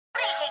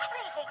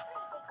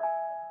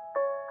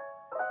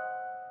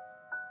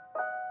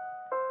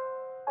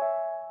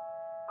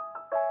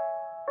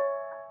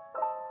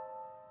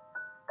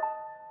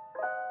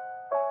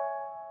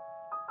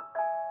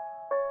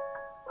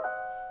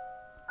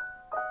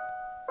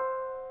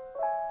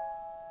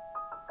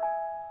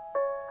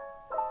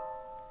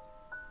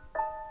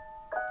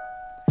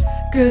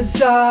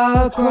Cause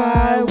I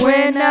cry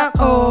when I'm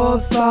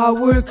off. I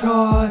work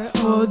hard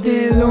all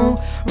day long,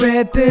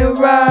 rap and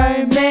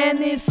write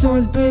many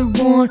songs, but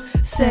won't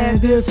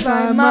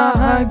satisfy my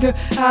hunger.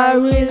 I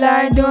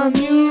relied on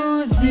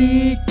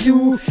music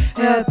to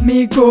help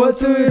me go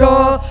through it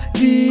all,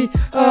 the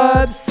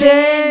ups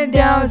and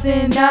downs,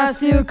 and I'm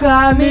still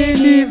climbing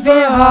even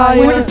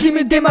higher. When you see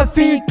me, they might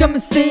think I'm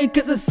insane,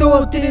 cause I'm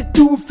so to the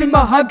tooth in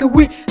my hunger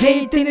with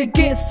hate, and it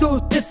gets so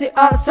thirsty.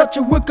 I'm such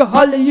a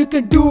workaholic, you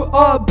can do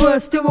all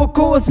but still will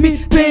cause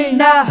me pain.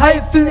 Now how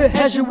you feeling?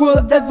 Has your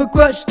world ever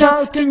crushed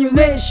down? Can you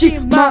let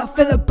shit might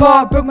fell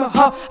apart? Broke my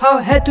heart, how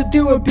I had to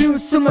do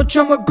abuse. So much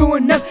trauma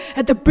going up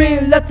at the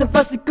brain. Lots of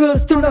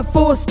obstacles, still not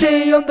fall,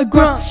 stay on the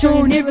ground.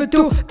 Showing even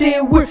though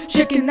they were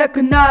shaking, I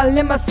could not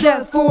let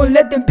myself fall.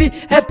 Let them be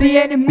happy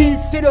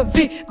enemies, feed of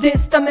it. Their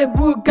stomach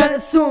would got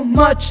it so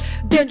much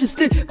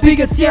dangerously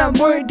bigger. See, I'm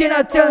worried, they're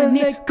not telling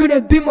it.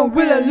 Couldn't be my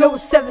will, a low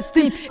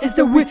self-esteem. It's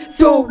the way,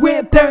 so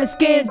when parents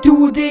can't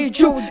do their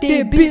job,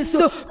 they be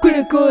so critical.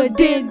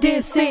 Then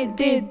they say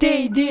that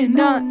they did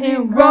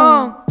nothing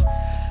wrong.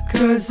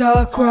 Cause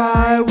I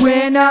cry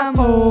when I'm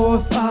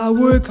off. I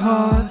work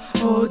hard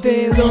all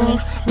day long,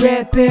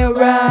 rap and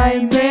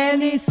write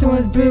many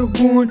songs, but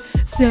won't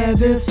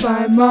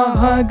satisfy my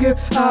hunger.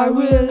 I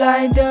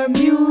rely on the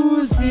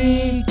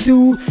music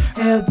to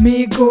help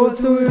me go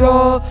through it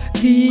all,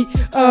 the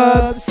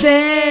ups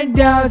and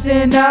downs,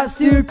 and I'm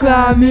still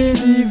climbing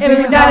even higher.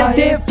 Every night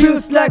it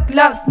feels like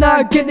life's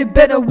not getting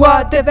better.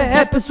 Whatever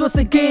happens, once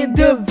again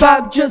the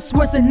vibe just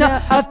wasn't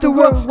enough.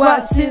 Afterward,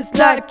 what seems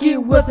like it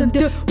wasn't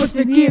the worst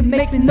thing, it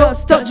makes it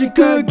nostalgic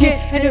again.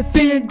 And the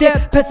feeling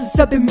that passes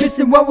up and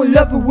missing. Why we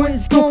love it when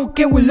it's gone,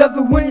 can we love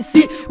it when it's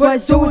here? Why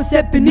it's always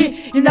happening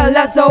in our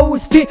lives, I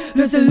always feel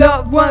losing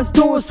loved ones,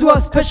 those who are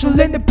special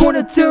and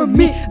important to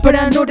me. But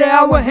I know that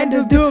I will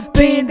handle the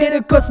pain that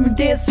it cost me.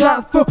 That's why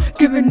I'm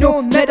forgiving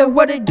no matter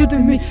what they do to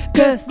me.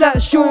 Cause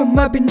that sure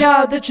might be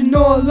now that you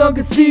no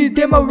longer see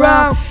them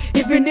around.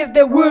 Even if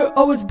they were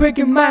always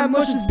breaking, my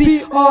emotions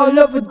be all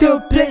over the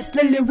place.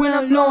 Lately when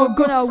I'm long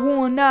gone, I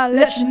wanna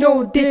let you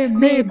know that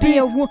maybe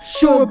I won't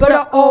sure, but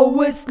I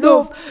always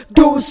love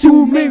those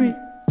who made me.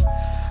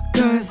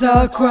 Cause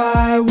I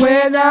cry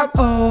when I'm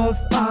off.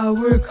 I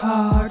work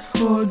hard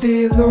all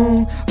day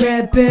long,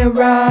 rap and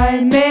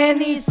write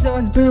many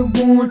songs, but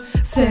won't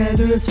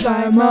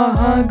satisfy my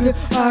hunger.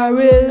 I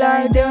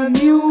rely on the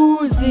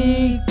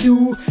music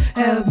to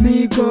help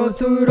me go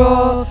through it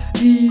all,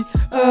 the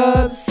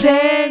ups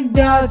and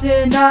downs,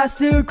 and I'm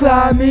still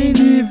climbing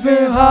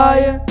even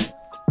higher.